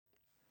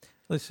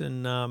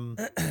Listen,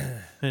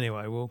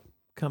 anyway, we'll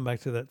come back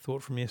to that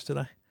thought from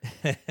yesterday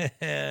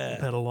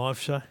about a live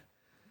show.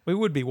 We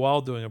would be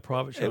wild doing a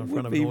private show in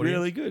front of an audience. It would be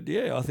really good,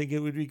 yeah. I think it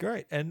would be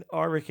great. And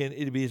I reckon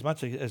it'd be as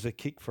much as a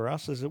kick for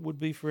us as it would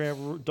be for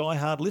our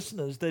diehard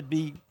listeners. They'd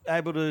be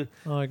able to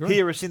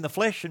hear us in the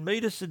flesh and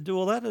meet us and do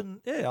all that. And,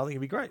 yeah, I think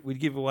it'd be great.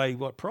 We'd give away,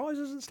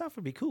 prizes and stuff.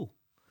 It'd be cool.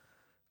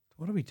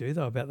 What do we do,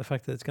 though, about the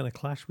fact that it's going to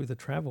clash with a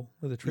trip?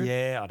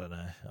 Yeah, I don't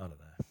know.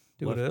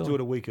 Do it early. Do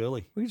it a week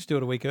early. We can just do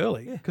it a week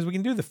early because we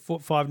can do the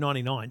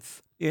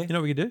 599th. Yeah. You know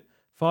what we can do?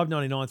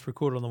 599th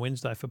recorded on the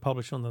Wednesday for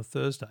publish on the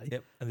Thursday.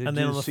 Yep. And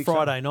then on the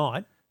Friday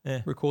night,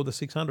 record the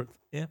 600th.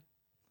 Yeah.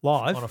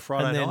 Live. On a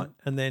Friday night.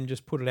 And then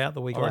just put it out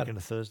the week I later. reckon a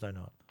Thursday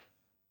night.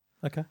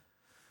 Okay.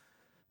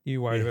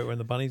 You worried about when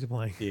the bunnies are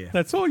playing? Yeah.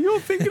 That's all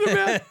you're thinking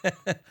about?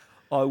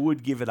 I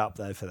would give it up,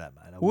 though, for that,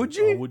 mate. Would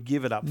you? I would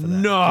give it up for that.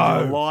 No.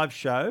 To do a live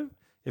show,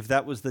 if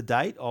that was the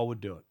date, I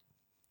would do it.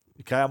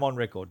 Okay, I'm on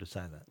record to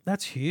saying that.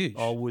 That's huge.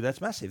 I would. That's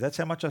massive. That's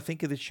how much I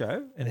think of this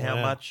show and how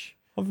much.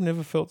 I've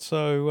never felt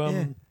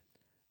so.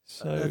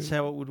 That's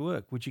how it would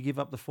work. Would you give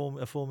up a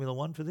Formula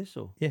One for this,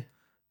 or? Yeah,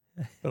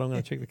 but I'm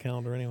going to check the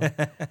calendar anyway.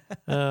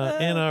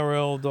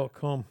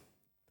 NRL.com.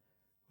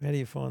 How do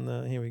you find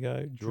the? Here we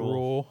go.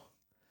 Draw.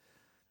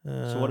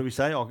 So what do we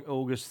say?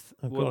 August.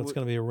 Oh God, it's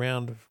going to be a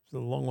round. A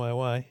long way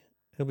away.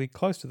 It'll be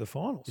close to the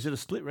finals. Is it a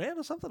split round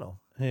or something? Or?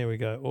 Here we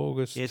go.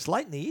 August. Yeah, it's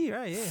late in the year,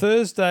 eh? Yeah.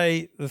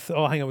 Thursday.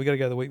 Hang on. We got to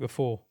go the week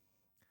before.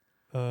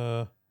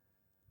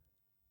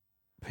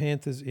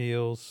 Panthers,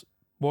 Eels,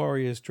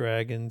 Warriors,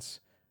 Dragons,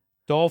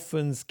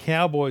 Dolphins,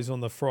 Cowboys on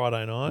the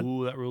Friday night.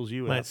 Ooh, that rules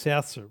you out. out.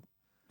 Souths are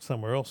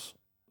somewhere else.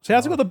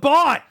 Souths have got the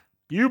bye.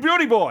 You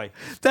beauty boy.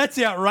 That's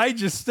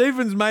outrageous.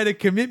 Stephen's made a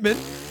commitment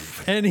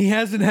and he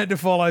hasn't had to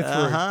follow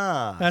through.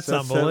 That's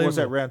unbelievable. Was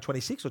that round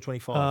 26 or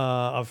 25?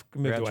 I've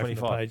moved round away 25.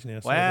 from the page now.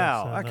 So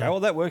wow. Okay, well,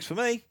 that works for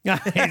me.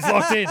 He's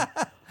locked in.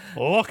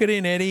 Lock it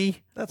in,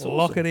 Eddie. That's awesome.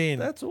 Lock it in.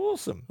 That's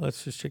awesome.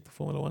 Let's just check the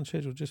Formula One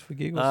schedule just for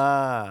giggles.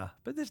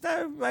 But there's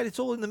no, mate, it's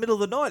all in the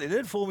middle of the night, isn't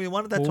it? Formula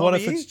One at that time what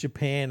of if year? it's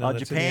Japan? Oh,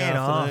 Japan.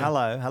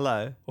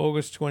 Hello.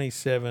 August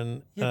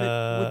 27. Yeah,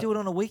 but we'll do it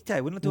on a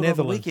weekday. We're not doing Netherlands.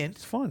 it on the weekend.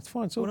 It's fine.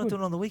 It's all We're good. not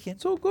doing it on the weekend.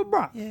 It's all good,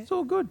 bro. Yeah. It's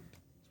all good.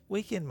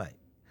 Weekend, mate.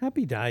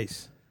 Happy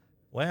days.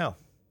 Wow.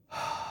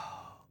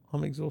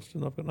 I'm exhausted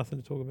and I've got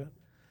nothing to talk about.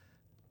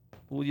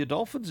 Well, your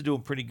Dolphins are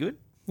doing pretty good.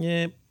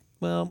 Yeah.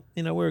 Well,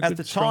 we're a at good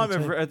the strong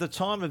time team. at the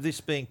time of this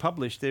being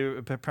published, they're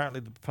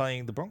apparently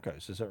playing the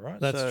Broncos. Is that right?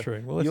 That's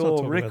true. Well, let's not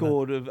talk your about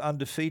record of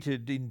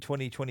undefeated in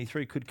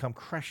 2023 could come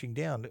crashing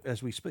down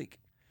as we speak.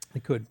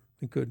 It could.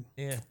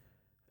 Yeah.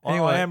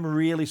 Anyway, I am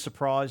really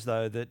surprised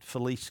though that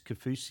Felice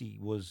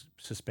Kafusi was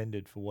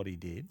suspended for what he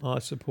did. I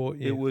support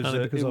you. It was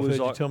only because I've heard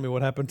you tell me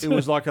what happened. It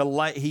was like a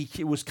late.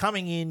 He was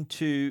coming in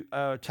to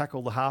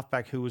tackle the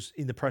halfback who was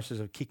in the process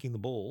of kicking the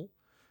ball,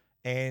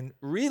 and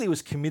really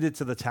was committed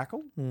to the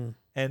tackle.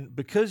 And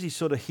because he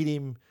sort of hit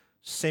him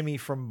semi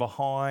from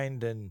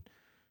behind, and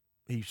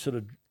he sort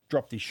of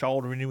dropped his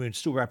shoulder into him and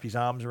still wrapped his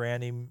arms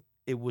around him,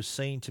 it was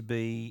seen to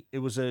be it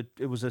was a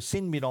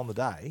sin bin on the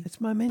day. It's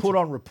momentum. Put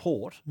on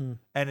report,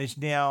 and is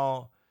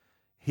now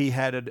he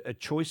had a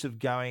choice of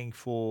going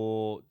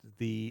for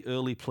the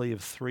early plea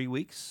of 3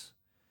 weeks,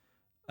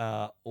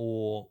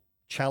 or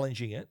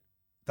challenging it.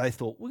 They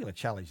thought we're going to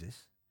challenge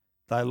this.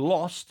 They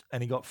lost,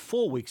 and he got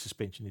 4 weeks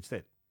suspension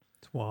instead.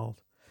 It's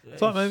wild.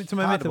 It's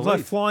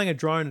like flying a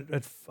drone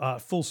at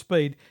full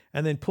speed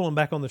and then pulling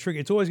back on the trigger.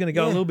 It's always going to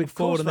go a little bit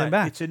forward and then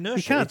back. It's inertia.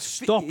 You can't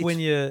stop when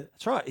you're.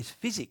 That's right. It's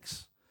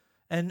physics.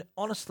 And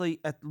honestly,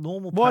 at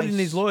normal Why pace, didn't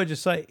his lawyer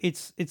just say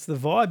it's the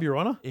vibe, Your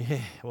Honour? Yeah,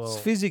 well, it's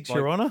physics,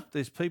 Your Honour.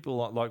 There's people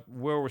like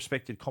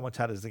well-respected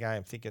commentators of the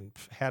game thinking,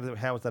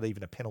 how is that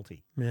even a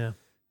penalty? Yeah,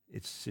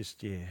 it's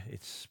just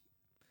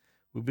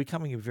we're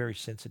becoming very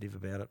sensitive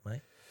about it,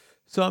 mate.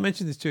 So I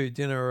mentioned this to you at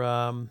dinner.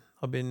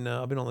 I've been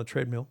on the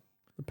treadmill,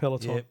 the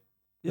Peloton.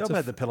 Yeah, I've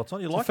had the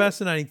Peloton. It's a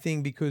fascinating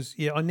thing because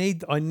I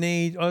need.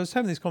 I was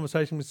having this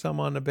conversation with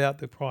someone about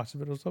the price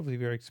of it. It was obviously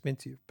very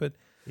expensive, but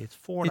it's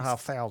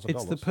 $4,500.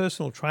 It's the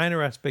personal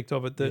trainer aspect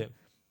of it that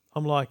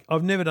I'm like,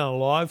 I've never done a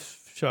live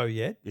show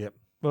yet. Yep.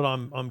 But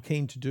I'm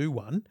keen to do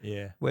one.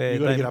 Yeah. Where you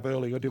got to get up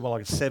early. You got to do one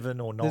like at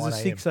 7 or 9 There's a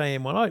 6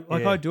 a.m. one.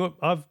 I do it.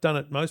 I've done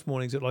it most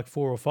mornings at like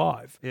 4 or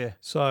 5. Yeah.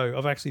 So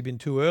I've actually been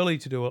too early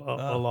to do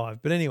a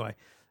live. But anyway,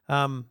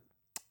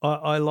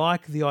 I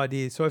like the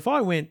idea. So if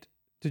I went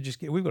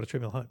to we've got a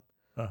treadmill home.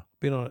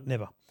 Been on it,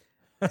 never.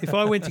 If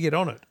I went to get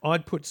on it,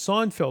 I'd put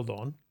Seinfeld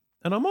on,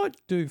 and I might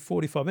do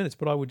 45 minutes,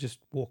 but I would just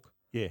walk.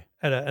 Yeah.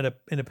 In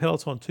a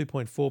Peloton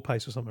 2.4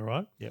 pace or something,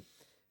 right? Yep.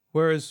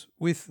 Whereas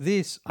with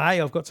this,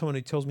 I've got someone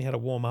who tells me how to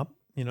warm up,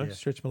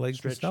 stretch my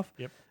legs and stuff.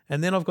 Yep.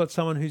 And then I've got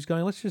someone who's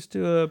going, let's just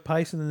do a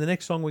pace, and then the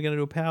next song we're going to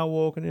do a power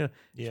walk, and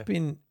it's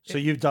been. So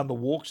you've done the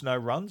walks, no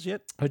runs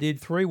yet? I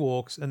did 3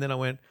 walks, and then I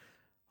went.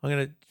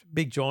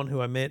 Big John, who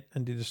I met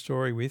and did a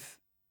story with.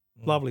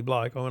 Lovely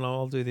bloke. I went,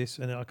 I'll do this.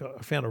 And I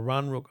found a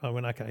run. I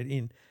went, okay,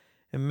 in.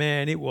 And,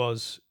 man, it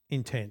was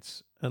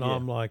intense. And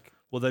I'm like...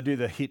 Well, they do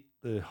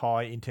the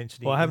high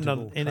intensity. Well, I haven't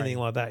done anything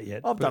like that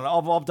yet. I've done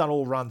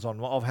all runs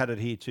on. I've had it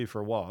here too for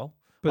a while.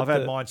 I've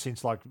had mine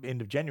since like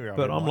end of January.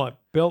 But I'm like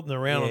belting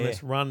around on Yeah.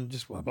 this run,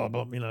 just blah, blah,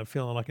 blah,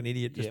 feeling like an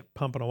idiot, just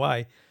pumping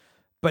away.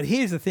 But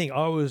here's the thing: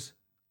 I was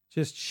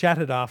just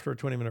shattered after a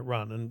 20-minute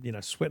run,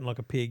 and sweating like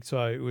a pig.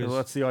 So it was. Well,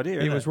 that's the idea.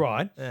 It was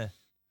right. Yeah.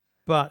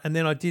 And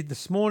then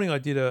this morning I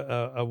did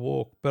a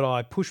walk, but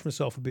I pushed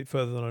myself a bit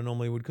further than I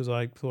normally would because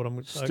I thought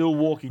I'm still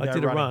walking. I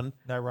did running. a run.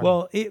 No running.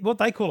 Well, what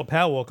they call a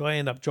power walk, I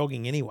end up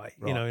jogging anyway.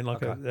 Right. In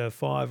like a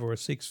 5 or a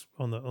 6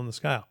 on the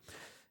scale.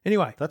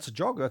 Anyway, that's a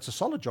jog. That's a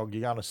solid jog.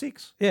 You're going a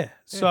 6. Yeah.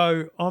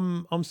 So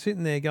I'm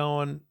sitting there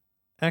going,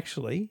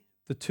 actually,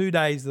 the 2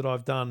 days that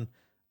I've done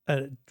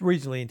a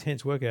reasonably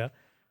intense workout,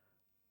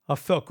 I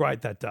felt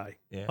great that day.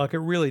 Yeah. Like it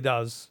really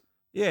does.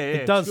 Yeah,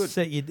 it does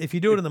set you. If you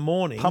do it in the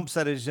morning, pumps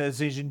that as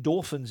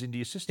endorphins into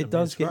your system. It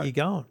does get you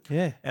going.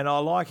 Yeah, and I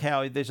like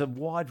how there's a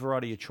wide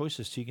variety of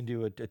choices. So you can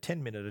do a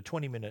 10-minute, a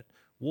 20-minute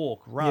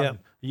walk, run. Yep.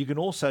 You can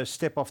also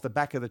step off the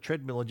back of the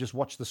treadmill and just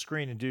watch the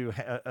screen and do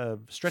a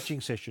stretching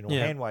session or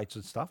hand weights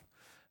and stuff.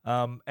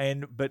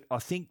 But I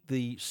think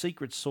the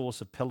secret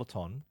sauce of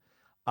Peloton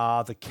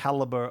are the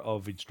caliber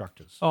of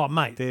instructors. Oh,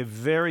 mate. They're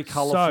very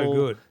colourful. So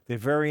good. They're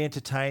very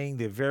entertaining.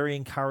 They're very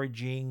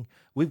encouraging.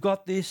 We've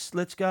got this.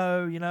 Let's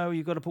go.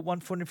 You've got to put one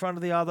foot in front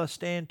of the other,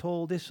 stand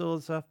tall, this sort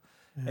of stuff.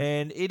 Yeah.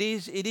 And it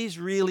is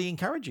really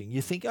encouraging.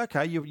 You think,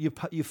 okay,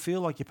 you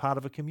feel like you're part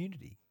of a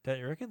community. Don't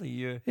you reckon?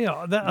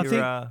 I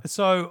think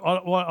so.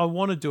 I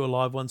want to do a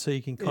live one so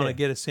you can kind of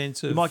get a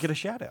sense of. You might get a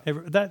shout out.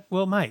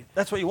 Mate.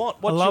 That's what you want.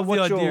 I love the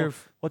idea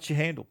of. What's your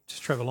handle?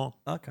 Just Trevor Long.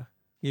 Okay.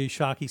 You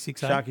Sharky68.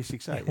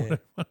 Sharky68,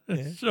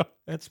 yeah. Sure.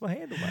 That's my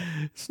handle,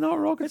 mate. It's not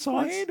rocket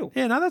science. My handle.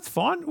 Yeah, no, that's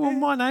fine. Well,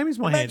 my name is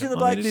my handle.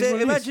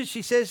 Imagine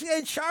she says,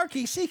 and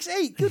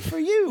Sharky68, good for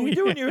you. We're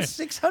doing your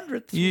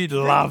 600th. You'd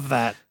love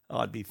that.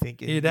 I'd be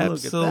thinking. You'd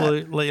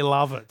absolutely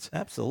love it.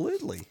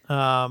 Absolutely.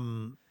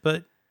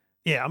 But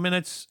yeah, I mean,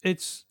 it's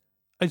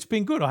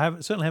been good. I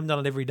certainly haven't done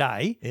it every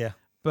day. Yeah.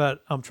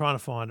 But I'm trying to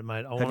find it,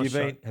 mate. Have you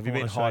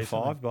been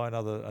high-fived by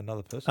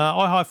another person?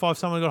 I high-fived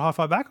someone who got a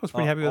high-five back. I was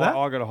pretty happy with that.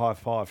 I got a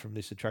high-five from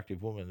this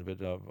attractive woman, but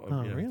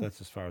really? That's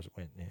as far as it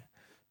went, yeah.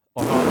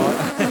 I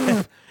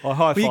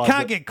high-fived. But you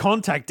can't get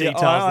contact details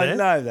there. I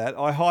know that.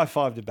 I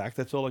high-fived her back.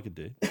 That's all I could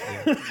do.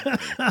 Yeah.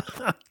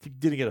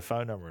 Didn't get a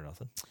phone number or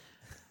nothing.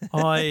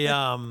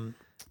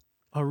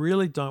 I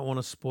really don't want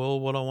to spoil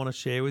what I want to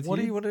share with you. What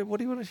do you want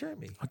to share with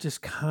me? I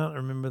just can't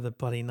remember the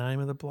bloody name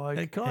of the bloke.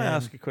 Hey, can I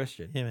ask a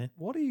question? Yeah, man.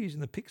 What are you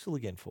using the Pixel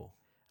again for?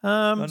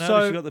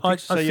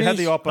 So you had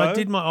the Oppo. I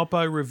did my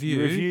Oppo review.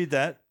 You reviewed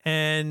that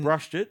and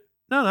brushed it.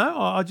 No.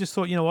 I just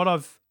thought, you know what,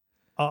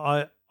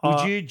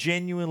 would you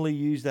genuinely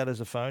use that as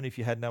a phone if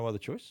you had no other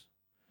choice?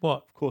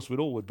 What? Of course, we'd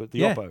all would, but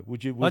the Oppo,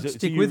 would you? I'd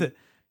stick with it.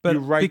 But you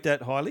rate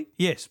that highly?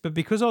 Yes, but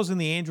because I was in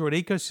the Android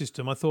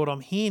ecosystem, I thought I'm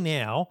here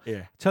now.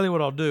 Yeah. Tell you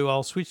what I'll do.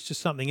 I'll switch to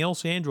something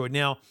else Android.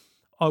 Now,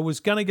 I was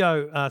going to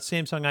go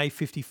Samsung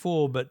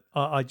A54, but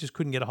I just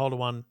couldn't get a hold of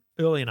one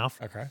early enough.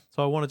 Okay.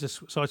 So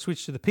I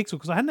switched to the Pixel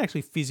because I hadn't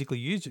actually physically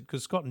used it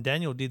because Scott and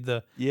Daniel did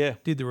the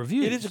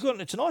review.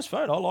 It's a nice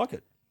phone. I like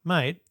it.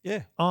 Mate.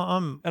 Yeah.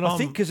 I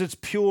think because it's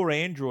pure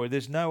Android,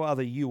 there's no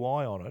other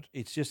UI on it.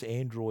 It's just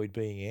Android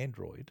being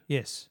Android.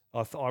 Yes.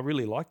 I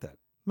really like that.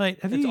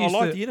 Mate, have you used I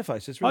like the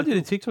interface. It's really I did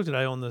a TikTok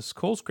today on this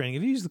call screening.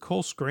 Have you used the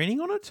call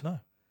screening on it? No.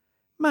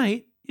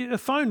 Mate, a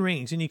phone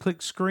rings and you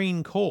click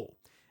screen call.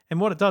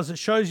 And what it does, it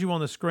shows you on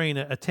the screen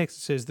a text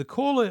that says the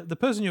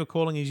person you're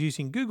calling is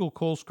using Google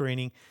call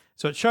screening.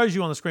 So it shows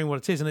you on the screen what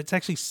it says, and it's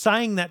actually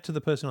saying that to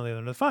the person on the other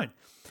end of the phone.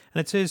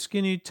 And it says,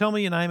 can you tell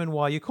me your name and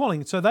why you're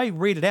calling? So they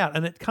read it out,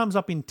 and it comes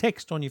up in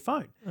text on your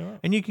phone. Right.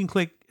 And you can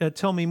click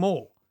tell me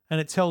more, and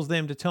it tells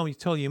them to tell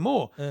you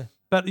more. Yeah.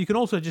 But you can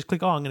also just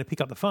click, I'm going to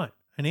pick up the phone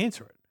and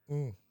answer it.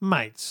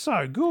 Mate,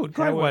 so good.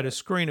 Great way to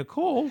screen a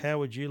call. How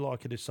would you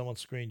like it if someone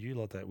screened you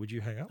like that? Would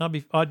you hang up?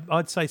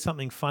 I'd say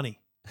something funny.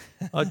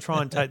 I'd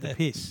try and take the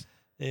piss.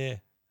 Yeah.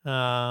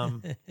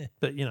 But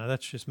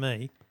that's just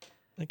me.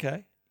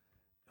 Okay.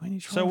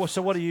 So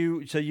what do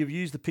you? So you've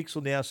used the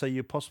Pixel now, so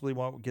you possibly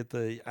won't get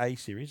the A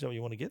series. Is that what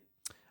you want to get?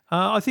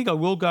 I think I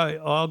will go.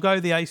 I'll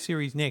go the A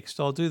series next.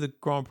 I'll do the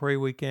Grand Prix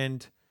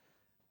weekend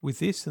with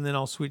this, and then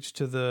I'll switch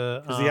to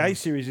the. Because the A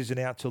series isn't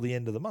out till the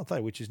end of the month,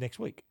 which is next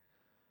week.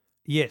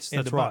 Yes,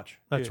 that's right. March.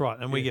 That's right.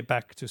 And we get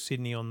back to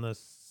Sydney on the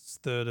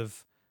 3rd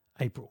of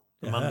April,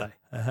 Monday.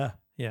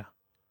 Yeah.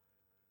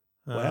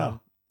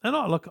 Wow. And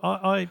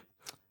I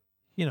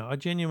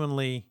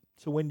genuinely.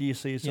 So when do you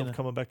see yourself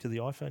coming back to the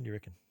iPhone, you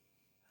reckon?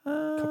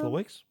 A couple of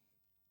weeks?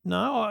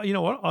 No, you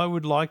know what? I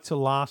would like to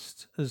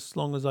last as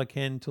long as I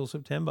can till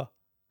September.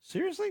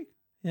 Seriously?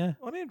 Yeah.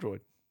 On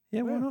Android?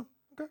 Yeah, why not?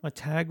 Okay. My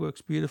tag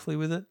works beautifully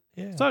with it.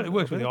 Yeah. So it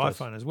works with the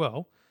iPhone as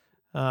well.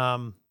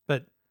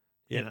 But,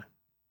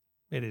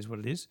 it is what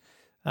it is.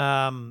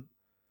 I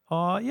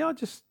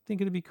just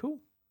think it'd be cool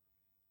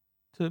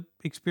to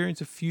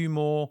experience a few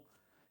more.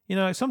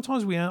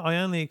 Sometimes I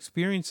only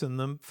experience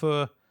them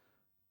for,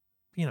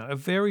 a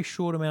very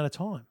short amount of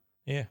time.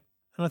 Yeah.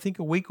 And I think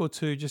a week or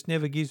two just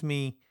never gives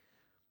me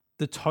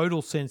the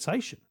total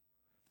sensation.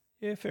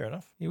 Yeah, fair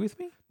enough. You with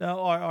me?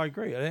 No, I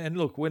agree. And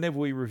look, whenever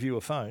we review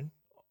a phone,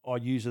 I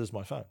use it as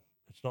my phone.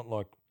 It's not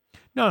like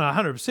No,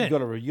 100%.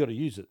 you got to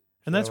use it.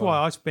 And that's why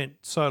I spent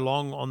so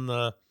long on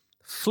the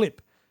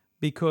Flip,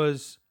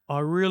 because I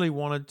really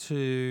wanted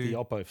to... The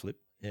Oppo Flip.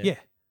 Yeah.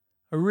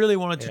 I really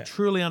wanted to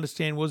truly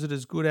understand, was it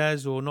as good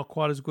as or not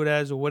quite as good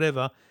as or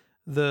whatever,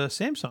 the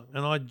Samsung.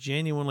 And I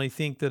genuinely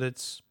think that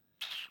it's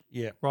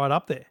right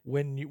up there.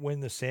 When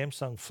the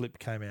Samsung Flip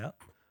came out,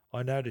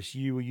 I noticed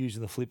you were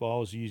using the Flip. I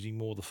was using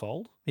more the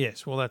Fold.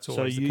 Yes, well, that's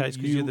always the case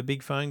because you're the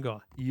big phone guy.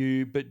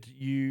 Did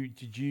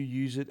you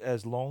use it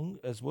as long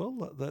as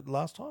well that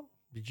last time?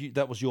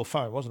 That was your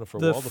phone, wasn't it, for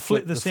a while?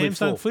 The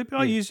Samsung Flip.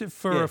 I used it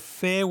for a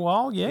fair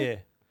while. Yeah. Yeah.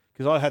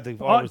 Because I had the.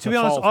 To be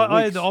honest,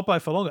 I had the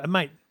Oppo for longer,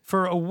 mate.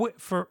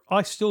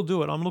 I still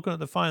do it. I'm looking at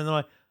the phone and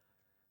then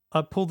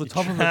I pull the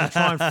top of it to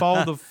try and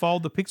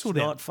fold the pixel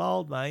down. Not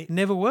fold, mate. It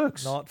never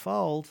works. Not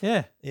fold.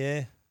 Yeah.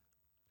 Yeah.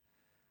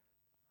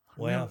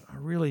 Wow. I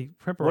really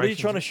preparation. What are you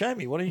trying to show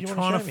me? What are you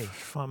trying to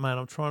show me? Mate,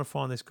 I'm trying to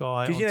find this guy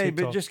on TikTok.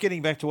 TikTok. But just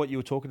getting back to what you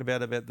were talking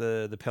about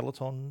the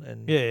Peloton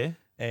and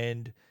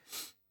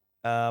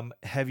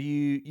have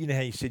you know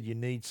how you said you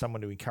need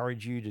someone to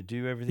encourage you to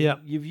do everything? Yeah.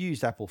 You've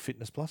used Apple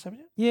Fitness Plus, haven't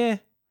you? Yeah.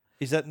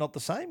 Is that not the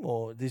same,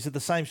 or is it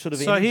the same sort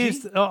of energy?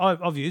 So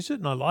I've used it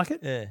and I like it.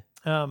 Yeah.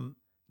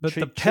 But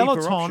the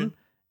Peloton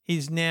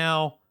is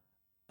now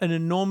an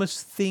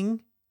enormous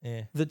thing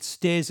that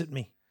stares at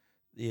me.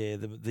 Yeah,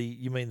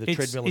 you mean the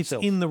treadmill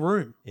itself? It's in the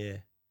room. Yeah.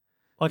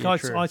 Like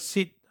I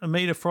sit a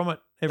meter from it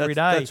every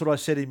day. That's what I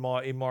said in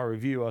my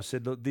review. I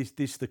said, look,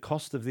 the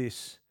cost of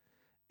this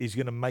is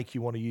going to make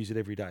you want to use it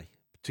every day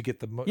to get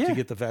the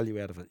value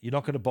out of it. You're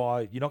not going to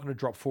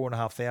drop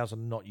 $4,500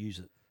 and not use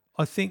it.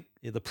 I think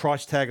the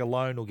price tag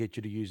alone will get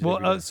you to use it.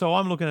 Well, so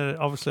I'm looking at it.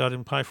 Obviously, I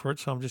didn't pay for it,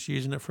 so I'm just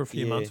using it for a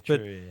few months.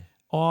 True,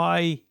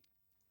 but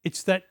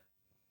it's that.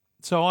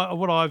 So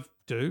what I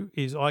do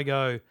is I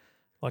go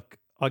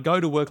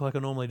to work like I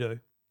normally do,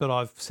 but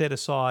I've set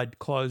aside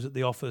clothes at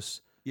the office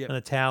and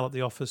a towel at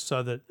the office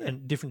so that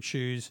and different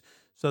shoes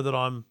so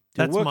that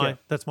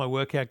that's my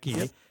workout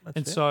gear.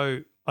 Yep,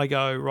 so I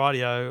go,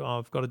 rightio,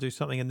 I've got to do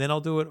something, and then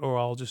I'll do it, or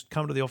I'll just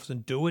come to the office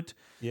and do it.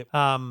 Yep.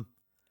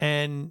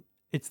 And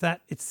it's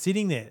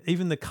sitting there.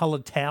 Even the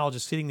coloured towel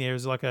just sitting there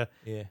is like a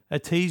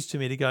tease to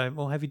me to go,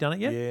 well, have you done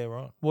it yet? Yeah,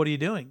 right. What are you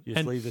doing? You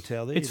just leave the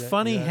towel there. It's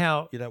funny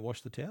how... You don't wash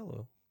the towel,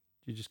 or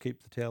you just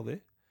keep the towel there?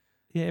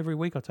 Yeah, every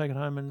week I take it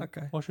home and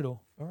wash it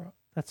all. All right.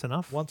 That's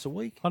enough. Once a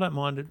week? I don't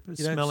mind it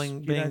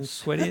being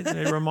sweaty.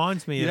 It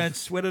reminds me You don't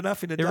sweat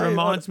enough in a day? It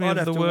reminds me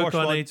of the work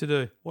I need to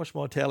do. Wash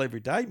my towel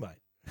every day, mate.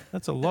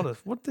 That's a lot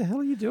of... What the hell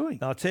are you doing?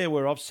 Now, I'll tell you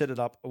where I've set it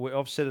up.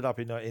 I've set it up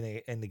in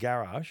the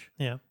garage.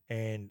 Yeah.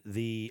 And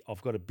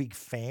I've got a big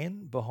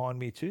fan behind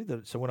me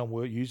too. So when I'm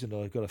using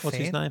it, I've got a fan. What's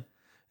his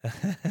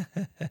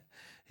name?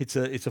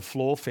 It's a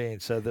floor fan,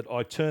 so that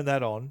I turn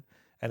that on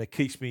and it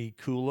keeps me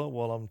cooler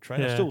while I'm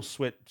training. I still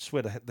sweat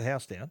the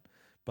house down,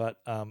 but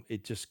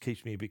it just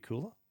keeps me a bit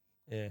cooler.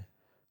 Yeah.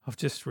 I've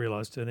just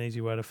realised an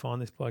easy way to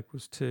find this bloke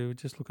was to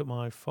just look at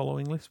my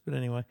following list. But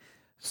anyway,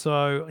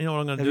 so you know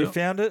what I'm going to do? Have you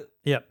found it?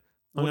 Yep.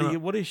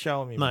 What are you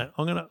showing me, mate?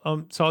 I'm going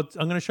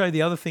to show you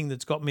the other thing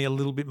that's got me a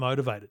little bit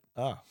motivated.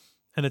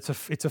 And it's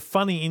a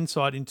funny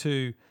insight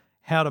into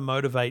how to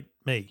motivate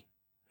me.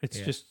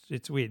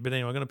 It's weird, but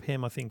anyway, I'm going to pair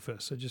my thing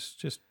first. So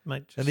just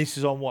mate. And this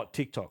is on what,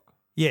 TikTok?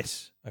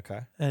 Yes.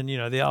 Okay. And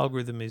the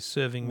algorithm is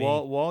serving me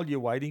while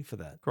you're waiting for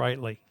that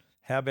greatly.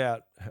 How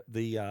about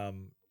the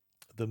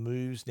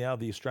moves now?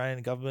 The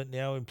Australian government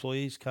now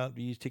employees can't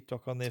use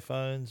TikTok on their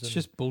phones. It's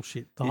just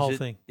bullshit. The whole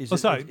thing.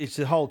 It's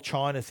the whole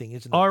China thing,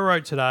 isn't it? I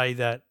wrote today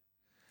that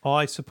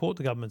I support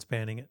the government's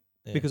banning it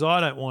because I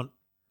don't want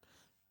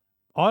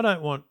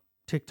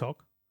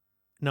TikTok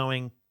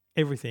knowing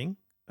everything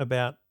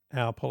about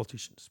our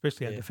politicians,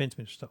 especially our defence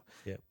minister stuff.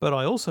 Yeah. But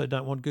I also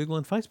don't want Google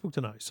and Facebook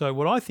to know. So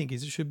what I think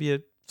is it should be a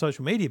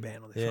social media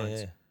ban on their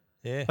phones.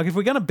 Yeah. Like if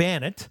we're going to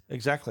ban it,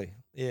 exactly.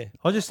 Yeah.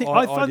 I just think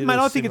I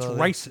think it's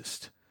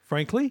racist.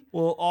 Frankly,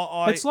 well,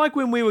 it's like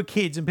when we were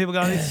kids and people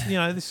go,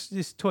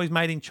 this toy's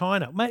made in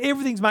China. Mate,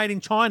 everything's made in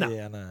China.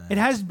 Yeah, I know. It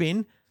has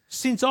been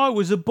since I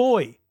was a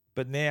boy.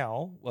 But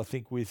now I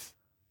think with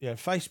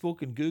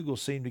Facebook and Google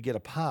seem to get a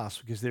pass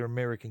because they're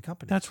American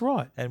companies. That's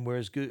right. And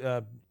whereas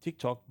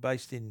TikTok,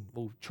 based in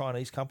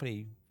Chinese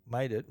company,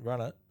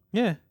 run it.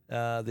 Yeah.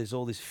 There's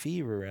all this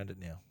fear around it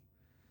now.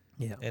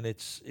 Yeah. And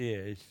it's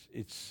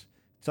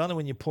only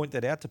when you point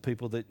that out to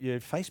people that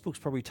Facebook's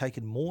probably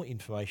taken more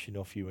information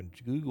off you and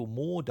Google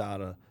more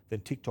data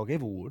than TikTok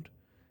ever would.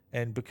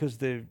 And because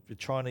they're a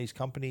Chinese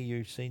company,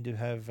 you seem to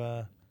have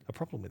a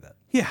problem with that.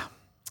 Yeah.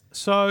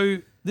 So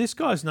this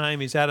guy's name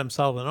is Adam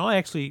Sullivan. I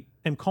actually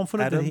am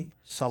confident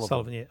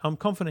Sullivan. Yeah. I'm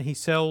confident he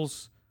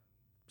sells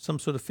some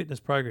sort of fitness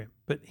program.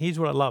 But here's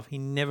what I love. He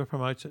never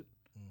promotes it.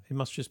 It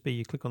must just be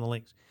you click on the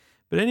links.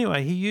 But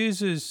anyway, he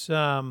uses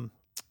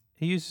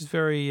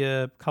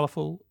very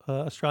colourful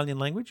Australian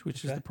language,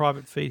 which is the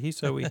private feed here.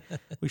 So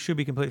we should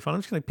be completely fine. I'm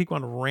just going to pick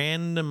one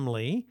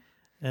randomly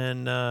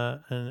and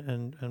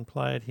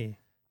play it here.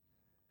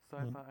 So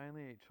if I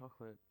only eat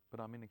chocolate,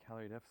 but I'm in a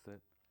calorie deficit,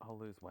 I'll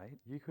lose weight.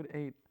 You could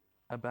eat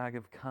a bag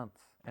of cunts.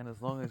 And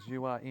as long as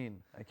you are in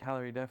a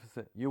calorie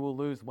deficit, you will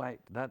lose weight.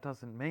 That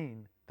doesn't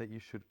mean that you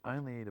should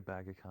only eat a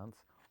bag of cunts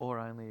or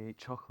only eat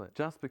chocolate.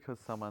 Just because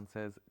someone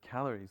says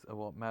calories are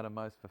what matter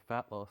most for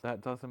fat loss,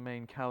 that doesn't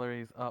mean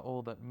calories are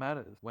all that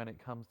matters when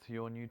it comes to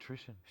your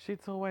nutrition.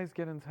 Shit's always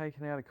getting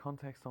taken out of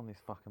context on this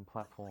fucking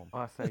platform.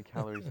 I say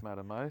calories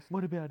matter most.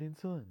 What about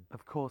insulin?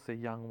 Of course, a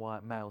young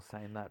white male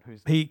saying that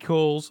who's... He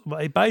calls,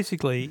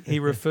 basically, he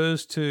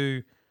refers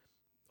to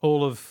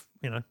all of,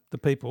 the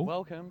people.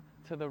 Welcome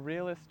to the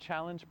realest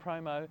challenge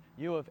promo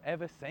you have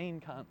ever seen,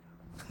 cunt.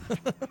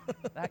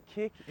 That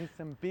kick is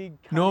some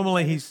big cunt.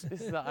 Normally This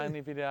is the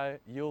only video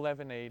you'll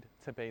ever need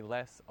to be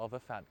less of a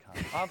fat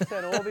cunt. I've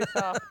set all this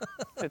up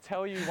to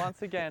tell you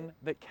once again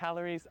that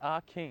calories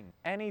are king.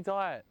 Any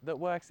diet that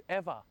works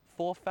ever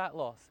for fat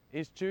loss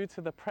is due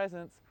to the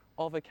presence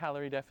of a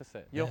calorie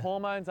deficit. Your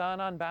hormones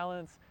aren't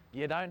unbalanced,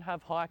 you don't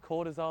have high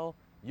cortisol,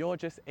 you're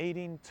just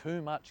eating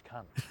too much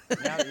cunt.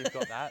 Now that you've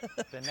got that,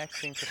 the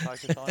next thing to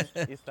focus on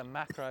is the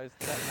macros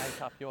that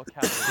make up your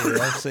calories.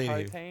 Yeah, I've seen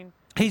him. Protein.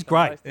 He's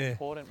great. Most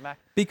important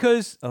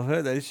Because I've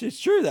heard that. It's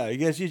true though. He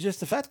goes, "You're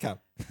just a fat cunt."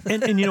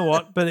 and you know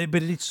what? But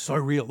it's so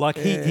real. Like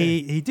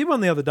he did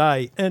one the other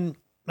day, and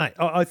mate,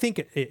 I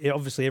think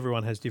obviously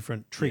everyone has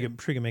different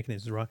trigger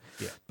mechanisms, right?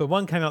 Yeah. But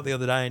one came out the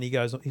other day, and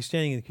he's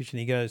standing in the kitchen.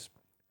 He goes,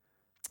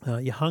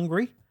 "You're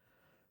hungry,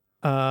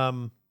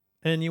 and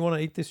you want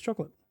to eat this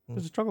chocolate?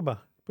 There's a chocolate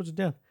bar." Puts it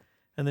down,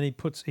 and then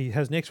he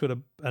has next to it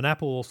an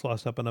apple all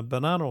sliced up and a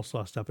banana all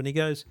sliced up, and he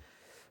goes,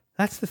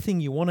 "That's the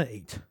thing you want to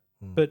eat."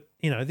 But,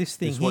 this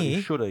thing what you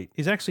here should eat.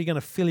 is actually going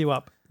to fill you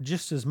up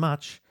just as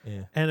much.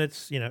 Yeah. And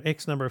it's,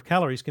 X number of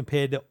calories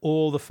compared to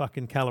all the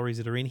fucking calories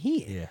that are in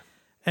here. Yeah.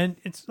 And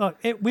it's like,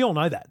 we all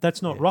know that.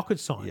 That's not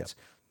rocket science.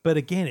 Yep. But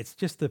again, it's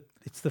just the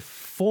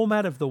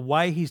format of the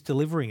way he's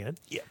delivering it.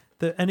 Yeah.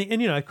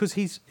 Because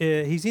he's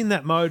in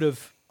that mode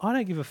of, I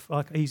don't give a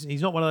fuck.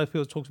 He's not one of those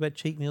people that talks about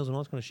cheat meals and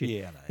all that kind of shit.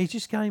 Yeah, I know. He's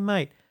just going,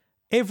 mate,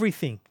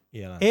 everything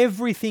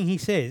he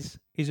says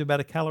is about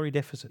a calorie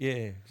deficit. Yeah,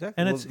 exactly.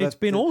 And it's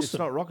been awesome. It's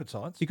not rocket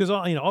science. Because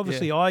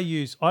obviously I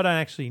don't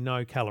actually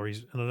know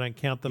calories and I don't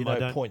count them. You know I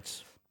don't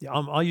points. Yeah,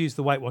 I use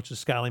the Weight Watchers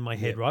scale in my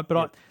head, right? But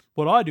Yep.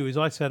 what I do is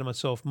I say to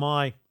myself,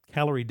 my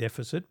calorie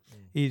deficit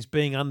is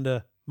being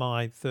under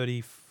my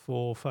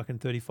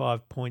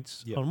 35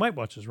 points on Weight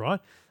Watchers, right?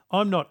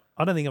 I don't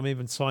think I'm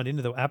even signed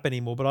into the app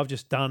anymore, but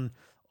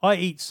I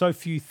eat so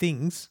few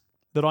things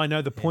that I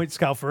know the point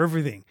scale for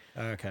everything.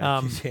 Okay. I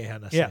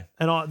understand.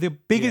 And the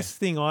biggest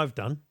thing I've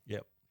done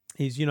Yep.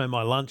 is,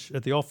 my lunch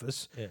at the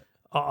office. Yeah.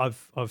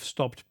 I've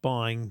stopped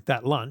buying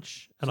that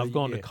lunch and So I've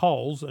gone to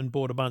Coles and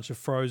bought a bunch of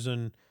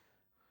frozen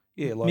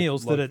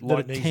meals that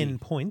are 10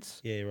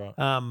 points. Yeah, right.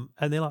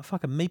 And they're like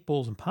fucking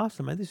meatballs and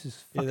pasta, man. This is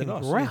fucking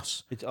nice,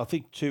 grouse. I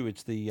think too.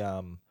 It's the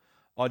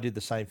I did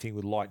the same thing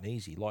with light and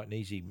easy. Light and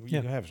easy,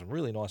 you can have some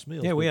really nice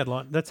meals. Yeah, we had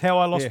that's how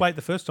I lost weight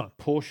the first time.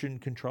 Portion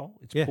control.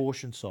 It's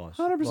portion size.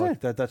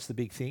 100%. That's the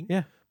big thing.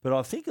 Yeah. But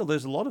I think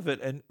there's a lot of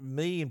it, and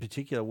me in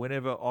particular,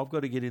 whenever I've got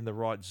to get in the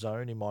right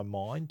zone in my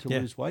mind to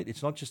lose weight,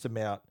 it's not just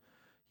about,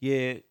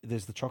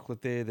 there's the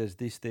chocolate there, there's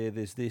this there,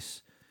 there's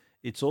this.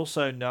 It's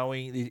also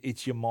knowing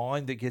it's your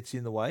mind that gets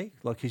in the way.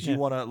 Like, because you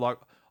want to,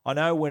 I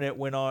know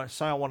when I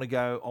say I want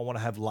to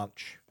have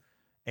lunch,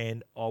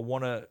 and I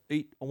want to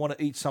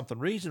eat something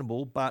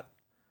reasonable, but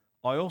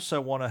I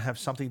also want to have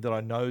something that I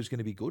know is going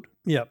to be good.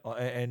 Yeah.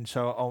 And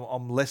so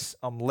I'm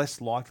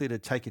less likely to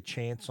take a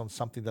chance on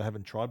something that I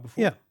haven't tried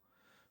before. Yeah.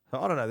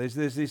 So I don't know.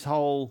 There's this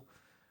whole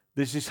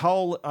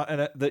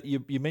that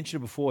you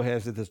mentioned before.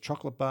 There's the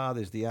chocolate bar,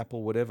 there's the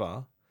apple,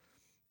 whatever.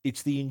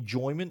 It's the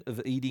enjoyment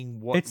of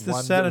eating it's the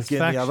one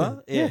satisfaction. the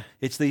other. Yeah.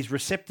 It's these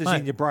receptors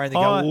in your brain that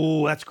go,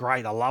 "Oh, that's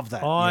great. I love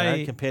that."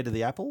 Compared to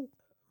the apple.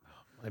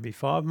 Maybe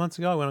 5 months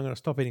ago when I'm going to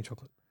stop eating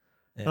chocolate.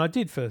 Yeah. And I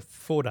did for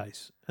 4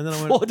 days. And then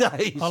I went, 4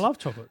 days? I love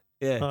chocolate.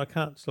 Yeah. And I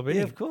can't stop eating.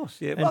 Yeah, of course.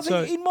 Yeah. Well, I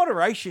think in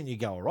moderation you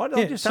go, all right?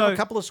 I'll just have a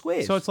couple of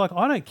squares. So it's like,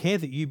 I don't care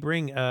that you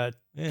bring a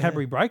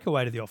Cadbury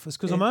Breakaway to the office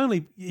because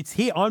it's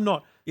here. I'm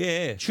not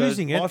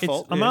choosing it.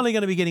 I'm only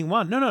going to be getting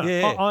one. No.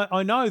 Yeah.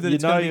 I know that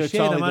it's going to be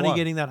shared. I'm only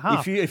getting that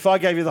half. If I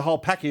gave you the whole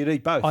pack, you'd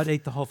eat both. I'd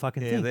eat the whole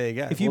fucking thing. Yeah, there you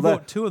go. If you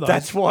bought 2 of those.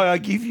 That's why I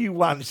give you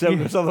one. So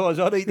because otherwise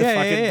I'd eat the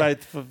fucking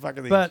both for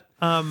fucking things. But,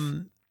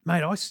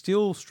 mate, I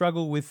still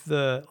struggle with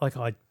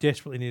I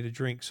desperately need a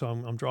drink, so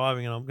I'm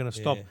driving and I'm going to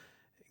stop and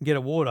get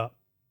a water.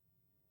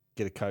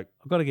 Get a Coke.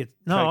 I've got to get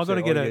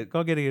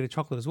a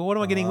chocolate as well. What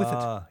am I getting with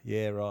it?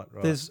 Yeah, right.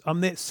 There's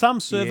some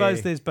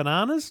servos. There's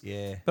bananas.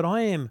 Yeah. But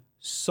I am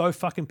so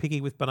fucking picky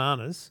with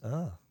bananas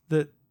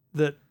that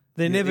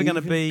they're never going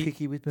to be.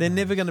 Picky with they're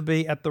never going to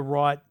be at the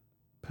right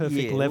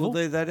perfect level.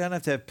 Well, they don't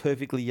have to have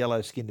perfectly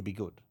yellow skin to be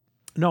good.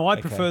 No, I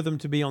prefer them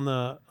to be on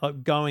the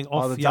going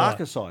off the yellow.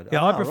 darker side.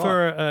 Yeah, I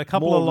prefer a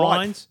couple of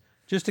lines,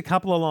 just a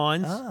couple of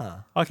lines.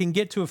 I can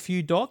get to a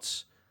few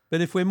dots. But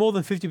if we're more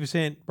than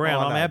 50%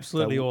 brown, I'm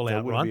absolutely all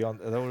out, right?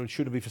 They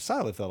shouldn't be for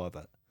sale if they're like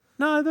that.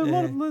 No, they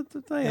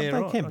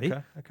can be.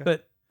 Okay.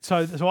 But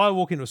So I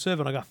walk into a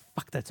server and I go,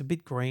 fuck, that's a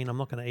bit green. I'm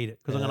not going to eat it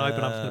because I'm going to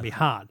open up. It's going to be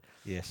hard.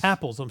 Yes.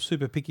 Apples, I'm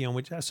super picky on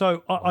which.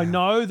 So I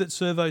know that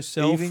servos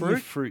sell Even fruit. your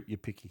fruit, you're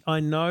picky. I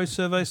know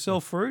servos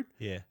sell fruit.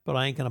 Yeah. But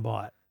I ain't going to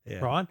buy it. Yeah.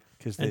 Right.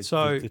 Because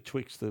the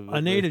Twix.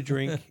 I need a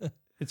drink.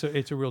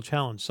 It's a real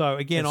challenge. So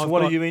again, so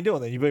what have you been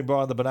doing then? You've been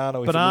buying the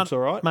banana if it looks all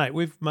right, mate.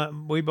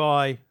 We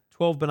buy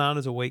 12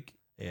 bananas a week.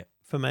 Yeah.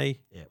 For me,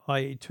 Yep. I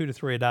eat 2 to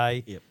 3 a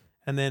day. Yep.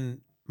 And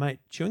then, mate,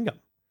 chewing gum.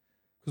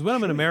 Because when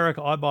I'm in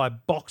America, I buy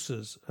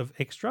boxes of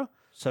extra.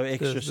 So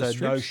extra, the so no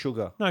strips.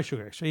 sugar. No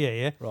sugar extra.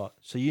 Yeah. Right.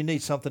 So you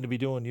need something to be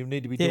doing. You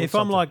need to be Yeah, doing if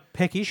something. I'm like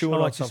peckish, Chewing I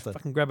on like to just something.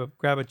 fucking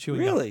grab a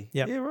chewing gum. Really?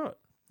 Yep. Yeah, right.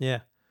 Yeah.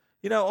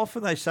 You know,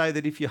 often they say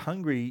that if you're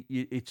hungry,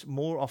 it's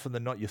more often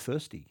than not you're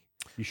thirsty.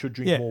 You should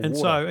drink more and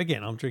water. so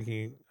again, I'm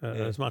drinking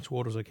as much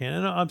water as I can,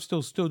 and I'm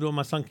still doing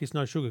my Sunkist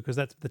no sugar because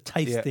that's the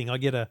taste thing. I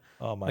get a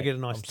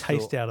nice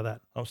taste out of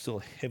that. I'm still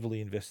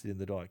heavily invested in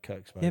the Diet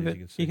Cokes, mate. Yeah, as but you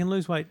can see. you can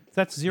lose weight.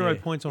 That's 0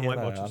 points on Weight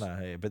Watchers. I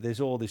know, yeah. But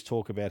there's all this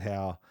talk about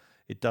how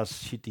it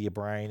does shit to your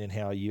brain and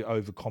how you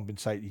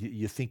overcompensate.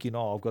 You're thinking,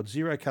 oh, I've got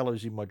 0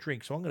 calories in my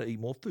drink, so I'm going to eat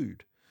more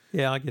food.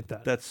 Yeah, I get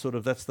that. That's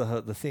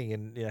the thing.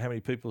 And you know, how many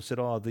people said,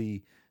 oh,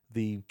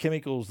 the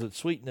chemicals that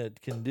sweeten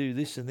it can do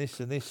this and this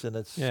and this, and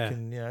it's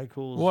can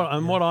cause.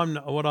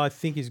 What I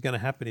think is going to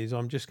happen is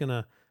I'm just going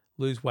to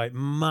lose weight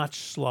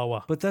much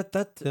slower. But than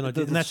I did. And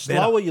the that's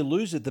slower better. you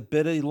lose it, the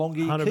better, longer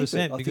you 100%, keep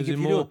it. I because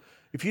think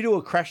if you do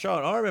a crash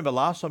diet, I remember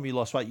last time you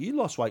lost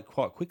weight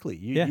quite quickly.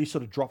 You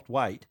sort of dropped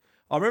weight.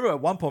 I remember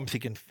at one point I'm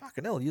thinking,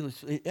 fucking hell,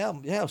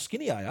 how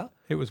skinny are you?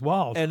 It was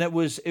wild. And it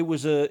was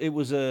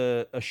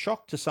a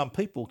shock to some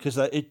people because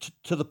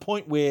to the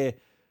point where,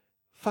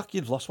 fuck,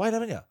 you've lost weight,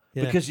 haven't you?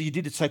 Yeah. Because you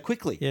did it so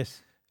quickly.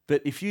 Yes.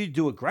 But if you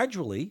do it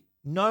gradually,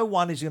 no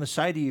one is going to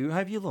say to you,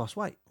 have you lost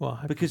weight? Well,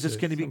 because it's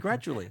going to be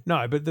gradually.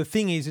 No, but the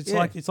thing is, it's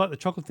like the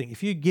chocolate thing.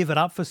 If you give it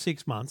up for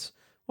 6 months,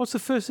 what's the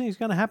first thing that's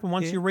going to happen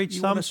once you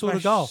reach some sort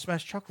of goal?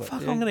 Smash chocolate.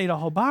 Fuck, I'm going to eat a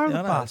whole bar of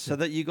the bastard. So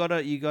that you got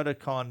to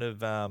kind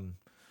of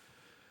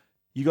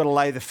you got to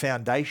lay the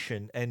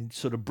foundation, and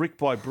sort of brick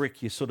by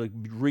brick, you're sort of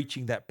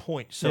reaching that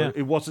point. So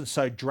it wasn't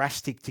so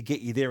drastic to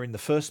get you there in the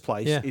first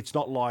place. Yeah. It's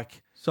not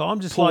like so I'm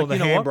just pulling like,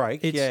 the you know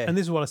handbrake. what? And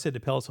this is what I said to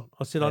Peloton.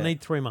 I said, I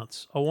need 3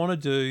 months. I want to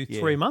do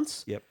 3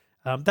 months. Yep.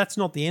 That's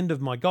not the end of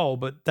my goal,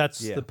 but that's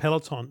the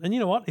Peloton. And you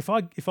know what?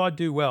 If I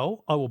do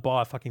well, I will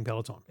buy a fucking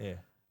Peloton. Yeah.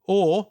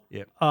 Or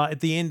at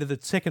the end of the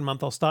second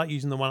month, I'll start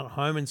using the one at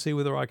home and see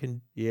whether I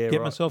can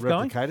get myself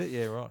replicate going. it.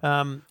 Yeah, right.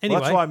 Anyway,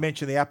 that's why I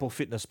mentioned the Apple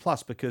Fitness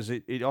Plus, because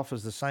it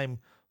offers the same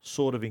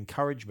sort of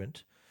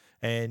encouragement,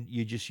 and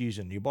you're just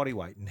using your body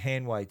weight and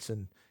hand weights,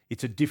 and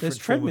it's a different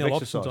there's form of treadmill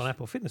exercise. options on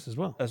Apple Fitness as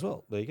well.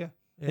 There you go.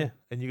 Yeah.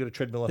 And you got a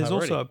treadmill at There's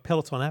home also already. a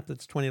Peloton app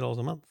that's $20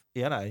 a month.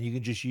 Yeah, no, and you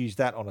can just use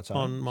that on its own.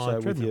 On my so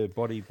with treadmill. your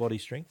body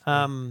strength.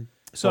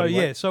 So Body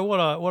weight. so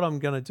what I'm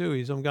going to do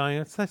is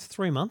that's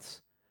 3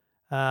 months.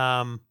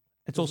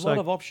 It's There's also a lot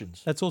of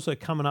options. That's also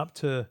coming up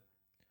to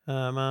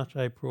March,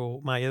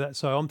 April, May. Yeah,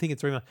 so I'm thinking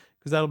 3 months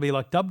because that'll be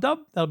like Dub.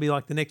 That'll be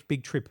like the next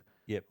big trip.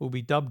 Yep. Will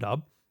be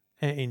Dub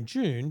in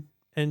June,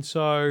 and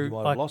so You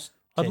might have lost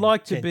 10, I'd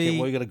like to 10, be. 10.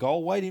 Well, you got a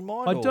goal weight in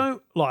mind?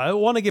 I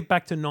want to get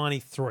back to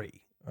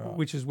 93,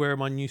 which is where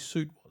my new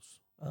suit was.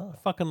 Oh. I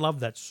fucking love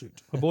that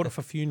suit. I bought it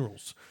for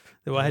funerals.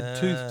 I had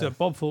two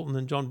Bob Fulton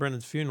and John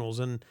Brennan's funerals,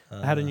 and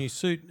I had a new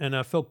suit, and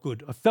I felt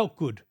good.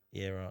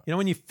 Yeah, right. You know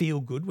when you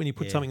feel good, when you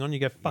put something on, you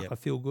go, fuck, I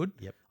feel good.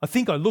 Yep. I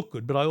think I look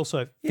good, but I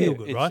also feel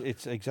good, right?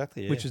 It's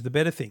exactly, Which is the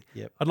better thing.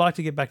 Yep. I'd like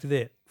to get back to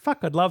there.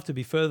 Fuck, I'd love to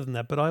be further than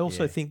that, but I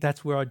also think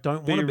that's where I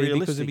don't want to be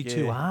because it'd be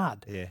too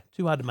hard. Yeah.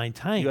 Too hard to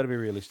maintain. You got to be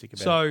realistic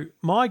about it. So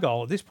my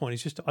goal at this point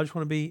is I just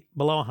want to be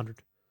below 100.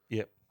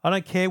 Yep. I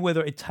don't care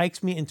whether it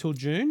takes me until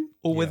June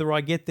or whether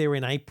I get there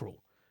in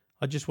April.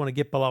 I just want to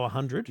get below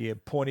 100. Yeah,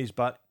 point is,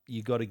 but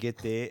you got to get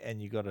there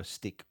and you got to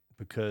stick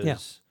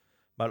because,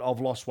 but I've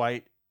lost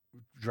weight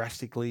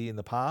drastically in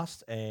the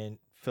past and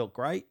felt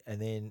great,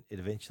 and then it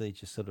eventually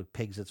just sort of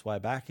pegs its way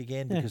back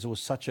again because it was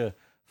such a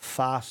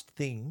fast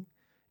thing.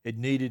 It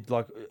needed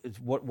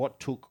what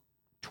took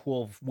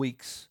 12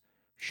 weeks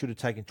should have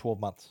taken 12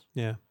 months.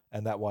 Yeah.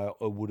 And that way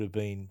it would have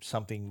been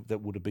something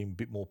that would have been a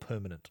bit more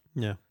permanent.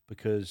 Yeah.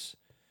 Because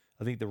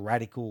I think the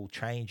radical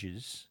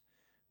changes,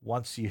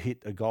 once you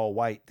hit a goal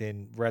weight,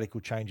 then radical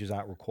changes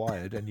aren't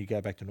required and you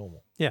go back to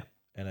normal. Yeah.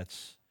 And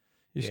it's...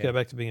 You just go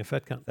back to being a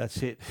fat cunt.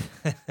 That's it.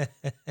 Mate,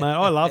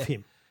 I love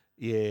him.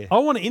 Yeah. I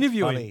want to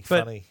interview him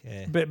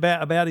but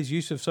about his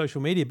use of social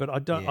media, but I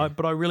don't.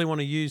 But I really want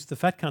to use the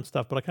fat cunt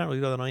stuff, but I can't really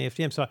do that on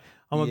EFTM, so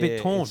I'm a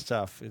bit torn. It's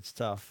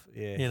tough.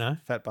 Yeah. You know?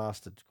 Fat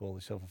bastard to call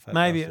himself a fat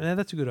Maybe bastard.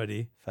 that's a good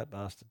idea. Fat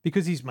bastard.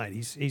 Because he's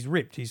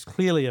ripped. He's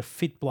clearly a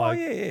fit bloke.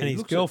 And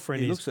his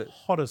girlfriend is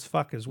hot as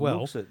fuck as well.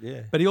 Looks it,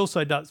 yeah. But he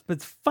also does. But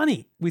it's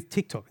funny with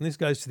TikTok, and this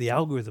goes to the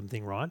algorithm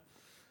thing, right?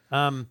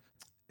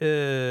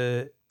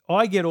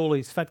 I get all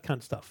his fat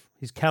cunt stuff,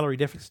 his calorie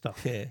deficit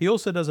stuff. Yeah. He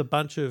also does a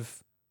bunch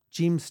of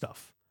gym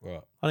stuff.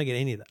 Right. I don't get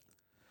any of that.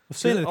 I've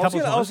seen it a couple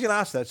of times. I was going to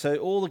ask that. So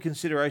all the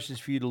considerations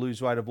for you to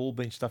lose weight have all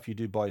been stuff you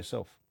do by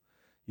yourself.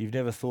 You've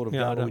never thought of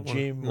Yeah, I going to a don't wanna-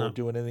 gym no. or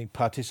doing anything,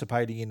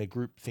 participating in a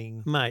group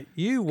thing. Mate,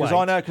 you wait. Because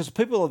I know, because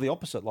people are the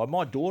opposite. Like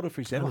my daughter,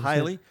 for example, 100%.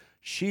 Haley,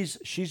 she's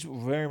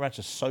very much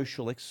a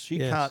social She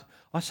Yes. can't.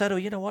 I say to her,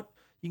 you know what?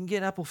 You can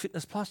get Apple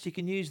Fitness Plus. You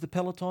can use the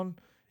Peloton.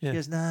 She Yeah.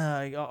 goes,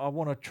 no, I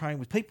want to train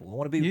with people. I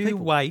want to be with You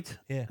people. wait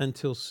Yeah.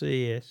 until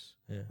CES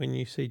Yeah. when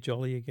you see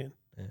Jolly again.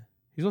 Yeah.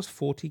 He's lost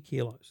 40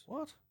 kilos.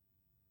 What?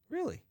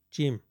 Really?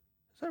 Gym.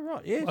 Is that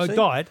right? Yeah. Oh, see?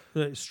 diet.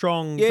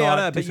 Strong Yeah, diet I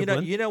know, but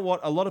discipline. you know what?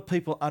 A lot of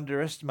people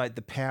underestimate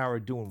the power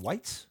of doing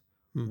weights.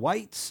 Hmm.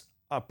 Weights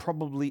are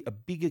probably a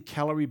bigger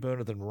calorie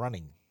burner than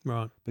running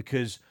Right.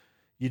 because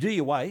you do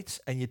your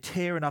weights and you're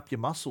tearing up your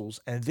muscles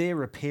and they're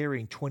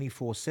repairing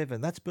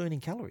 24/7. That's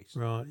burning calories.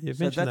 Right. You've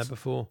So mentioned that's- that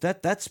before.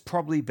 That's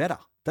probably better.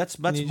 That's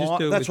Can you just my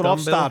do it that's with what I've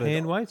dumbbell started.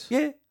 hand weights?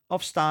 Yeah,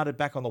 I've started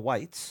back on the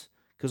weights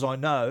because I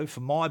know for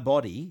my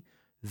body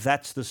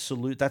that's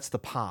the that's the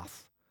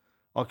path.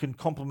 I can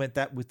complement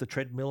that with the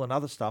treadmill and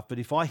other stuff, but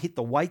if I hit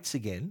the weights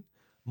again,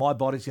 my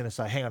body's going to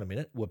say, "Hang on a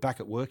minute, we're back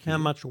at work here." How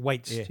much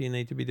weights Yeah. do you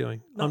need to be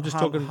doing? No, I'm just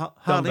hardly talking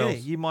hardly any.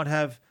 dumbbells. You might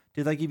have.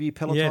 Did they give you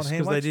Peloton Yes, hand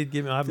because they weights? did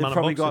give me. I haven't They've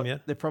probably unboxed got. them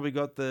yet. They've probably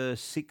got the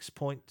 6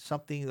 point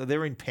something.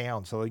 They're in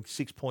pounds, so like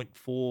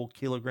 6.4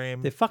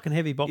 kilogram. They're fucking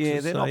heavy boxes. Yeah,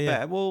 they're so not yeah.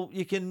 bad. Well,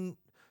 you can,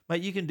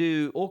 mate. You can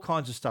do all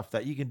kinds of stuff.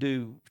 That you can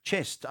do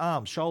chest,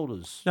 arms,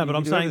 shoulders. No, You but can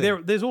I'm do saying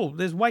everything.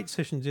 there's weight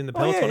sessions in the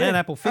Oh, yeah, Peloton yeah, and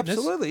Apple Fitness.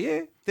 Absolutely,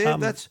 yeah.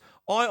 That's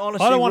I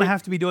honestly. I don't want to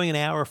have to be doing an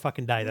hour a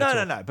fucking day. That's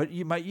all. No. But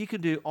you, mate, you can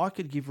do. I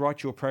could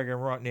write you a program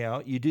right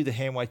now. You do the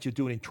hand weights. You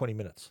do it in 20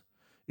 minutes.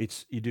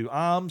 You do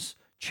arms,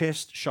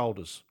 chest,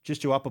 shoulders,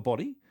 just your upper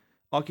body.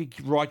 I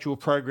could write you a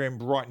program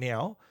right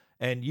now,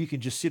 and you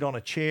can just sit on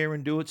a chair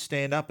and do it.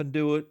 Stand up and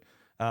do it.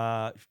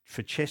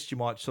 For chest, you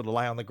might sort of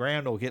lay on the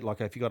ground or get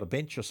like if you got a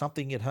bench or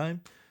something at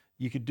home.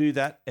 You could do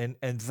that, and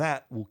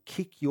that will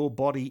kick your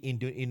body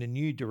in a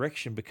new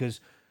direction because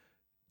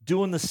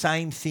doing the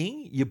same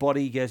thing, your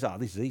body goes, "Oh,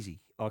 this is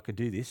easy. I could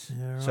do this."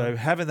 Yeah, right. So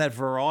having that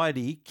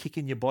variety,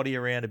 kicking your body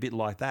around a bit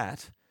like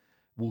that,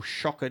 will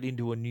shock it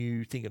into a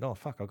new thinking, "Oh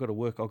fuck, I've got to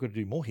work. I've got to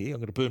do more here. I'm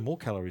going to burn more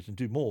calories and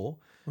do more,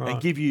 Right.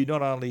 and give you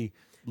not only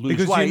lose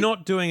Because weight, you're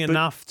not doing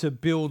enough to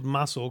build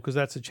muscle, because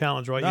that's a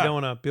challenge, right? No, you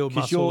don't want to build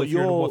 'cause muscle if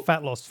you're in you're- a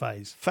fat loss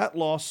phase. fat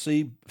loss.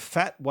 See,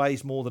 fat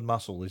weighs more than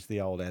muscle is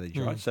the old adage,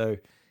 right? So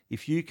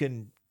if you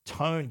can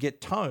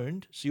get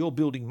toned, so you're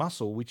building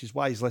muscle, which is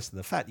weighs less than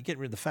the fat. You get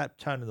rid of the fat,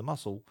 toning the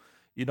muscle.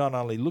 You're not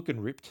only looking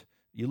ripped,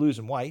 you're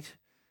losing weight,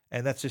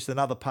 and that's just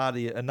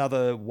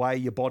another way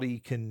your body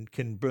can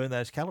burn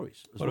those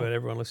calories. as What well. about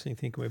everyone listening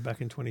thinking we're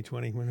back in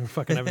 2020 when we were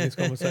fucking having this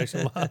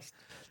conversation last?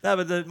 No,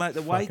 but the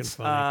Fucking weights,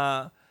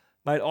 funny.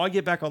 mate, I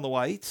get back on the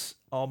weights.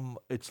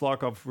 It's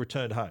like I've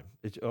returned home.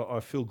 I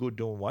feel good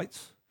doing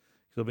weights.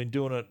 Because I've been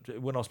doing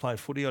it when I was playing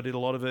footy. I did a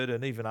lot of it,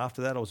 and even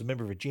after that, I was a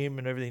member of a gym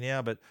and everything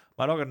now. But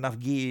mate, I've got enough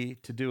gear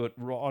to do it.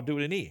 I'll do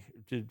it in here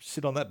to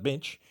sit on that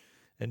bench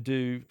and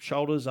do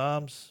shoulders,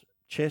 arms,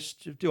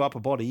 chest, do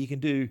upper body. You can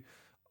do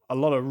a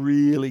lot of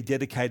really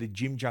dedicated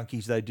gym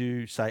junkies. They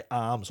do say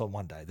arms on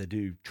one day. They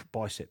do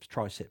biceps,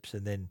 triceps,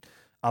 and then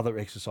other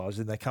exercises.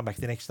 And they come back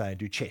the next day and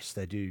do chest.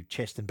 They do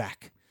chest and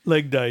back.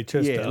 Leg day,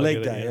 chest day. Yeah, I leg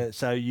get it, day. yeah.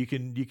 So you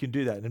can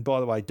do that. And by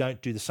the way,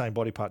 don't do the same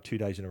body part 2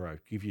 days in a row.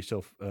 Give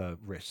yourself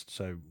rest.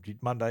 So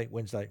Monday,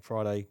 Wednesday,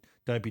 Friday.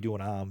 Don't be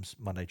doing arms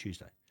Monday,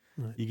 Tuesday.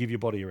 Right. You give your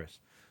body a rest.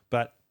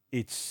 But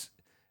it's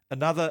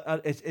another.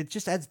 It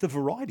just adds the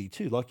variety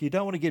too. Like you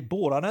don't want to get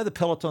bored. I know the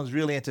Peloton's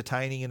really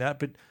entertaining and that,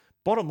 but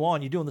bottom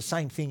line, you're doing the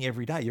same thing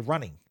every day. You're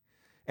running.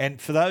 And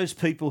for those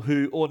people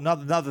who, or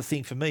another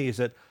thing for me is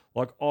that,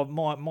 like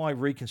my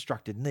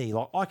reconstructed knee,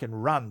 like I can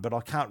run, but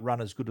I can't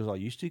run as good as I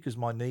used to because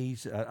my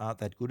knees aren't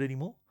that good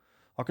anymore.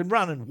 I can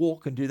run and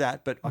walk and do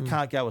that, but I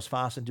can't go as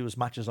fast and do as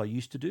much as I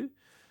used to do.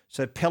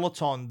 So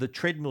Peloton, the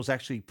treadmill is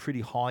actually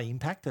pretty high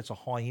impact. That's a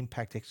high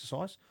impact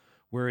exercise.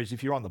 Whereas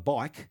if you're on the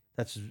bike,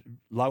 that's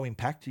low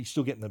impact. You're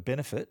still getting the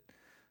benefit.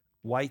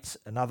 Weights,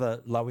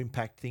 another low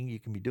impact thing you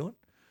can be doing.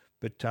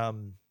 But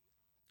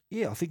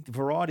yeah, I think the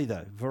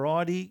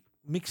variety,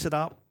 mix it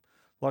up.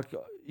 Like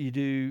you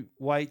do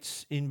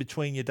weights in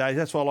between your days.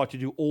 That's why I like to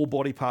do all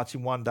body parts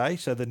in one day.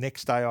 So the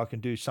next day I can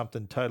do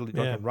something totally.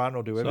 I can run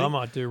or do So everything. I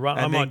might do run.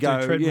 And I might then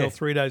do go, treadmill yeah.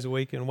 3 days a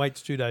week and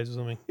weights 2 days or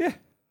something. Yeah.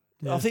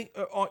 Yeah. I think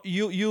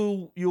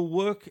you'll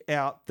work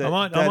out that.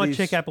 I that might is-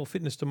 check Apple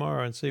Fitness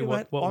tomorrow and see Yeah,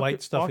 what mate,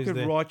 weight stuff I is could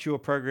there. write you a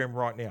program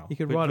right now. You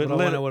could write it, but I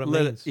let won't know what it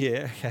let means.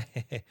 Yeah,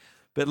 okay.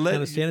 But let I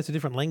understand it's a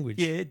different language.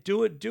 Yeah,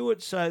 do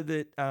it so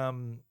that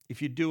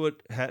if you do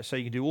it, so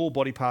you can do all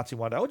body parts in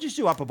one day, or just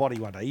do upper body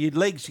one day. Your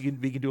legs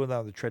we can do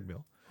on the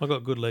treadmill. I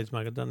got good legs,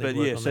 mate. I don't need But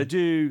work yeah, on so them.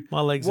 do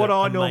My legs what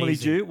are I normally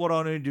amazing. do. What I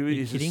normally do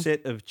is kidding? a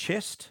set of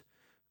chest.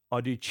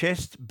 I do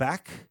chest,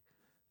 back,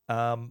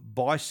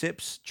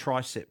 biceps,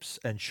 triceps,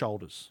 and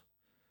shoulders.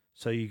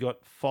 So you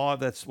got 5.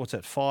 That's what's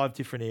that? 5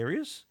 different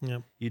areas. Yeah.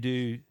 You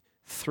do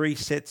 3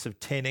 sets of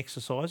 10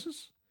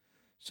 exercises.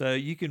 So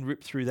you can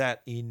rip through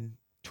that in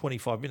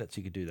 25 minutes.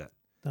 You could do that.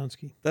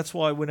 Dunsky. That's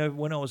why when I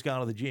was going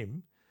to the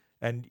gym,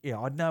 And,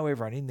 I'd know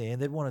everyone in there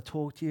and they'd want to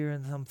talk to you.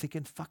 And I'm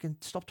thinking, fucking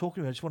stop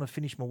talking to me. I just want to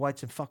finish my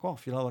weights and fuck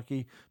off. People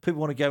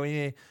want to go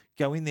in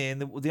there.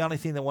 And the only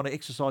thing they want to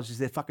exercise is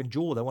their fucking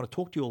jaw. They want to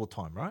talk to you all the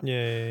time, right?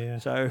 Yeah.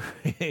 So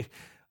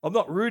I'm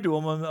not rude to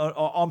them.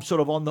 I'm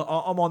sort of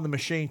I'm on the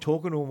machine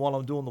talking to them while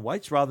I'm doing the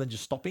weights rather than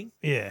just stopping.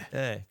 Yeah.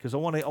 Yeah. Because I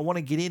want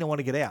to get in. I want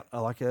to get out. I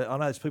know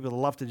there's people that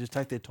love to just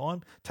take their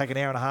time, take an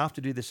hour and a half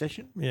to do the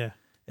session. Yeah.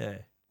 Yeah.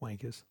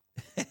 Wankers.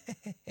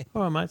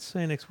 All right, mate. See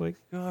you next week.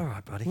 All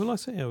right, buddy. Will I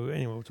see you?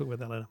 Anyway, we'll talk about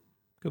that later.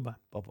 Goodbye.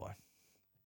 Bye-bye.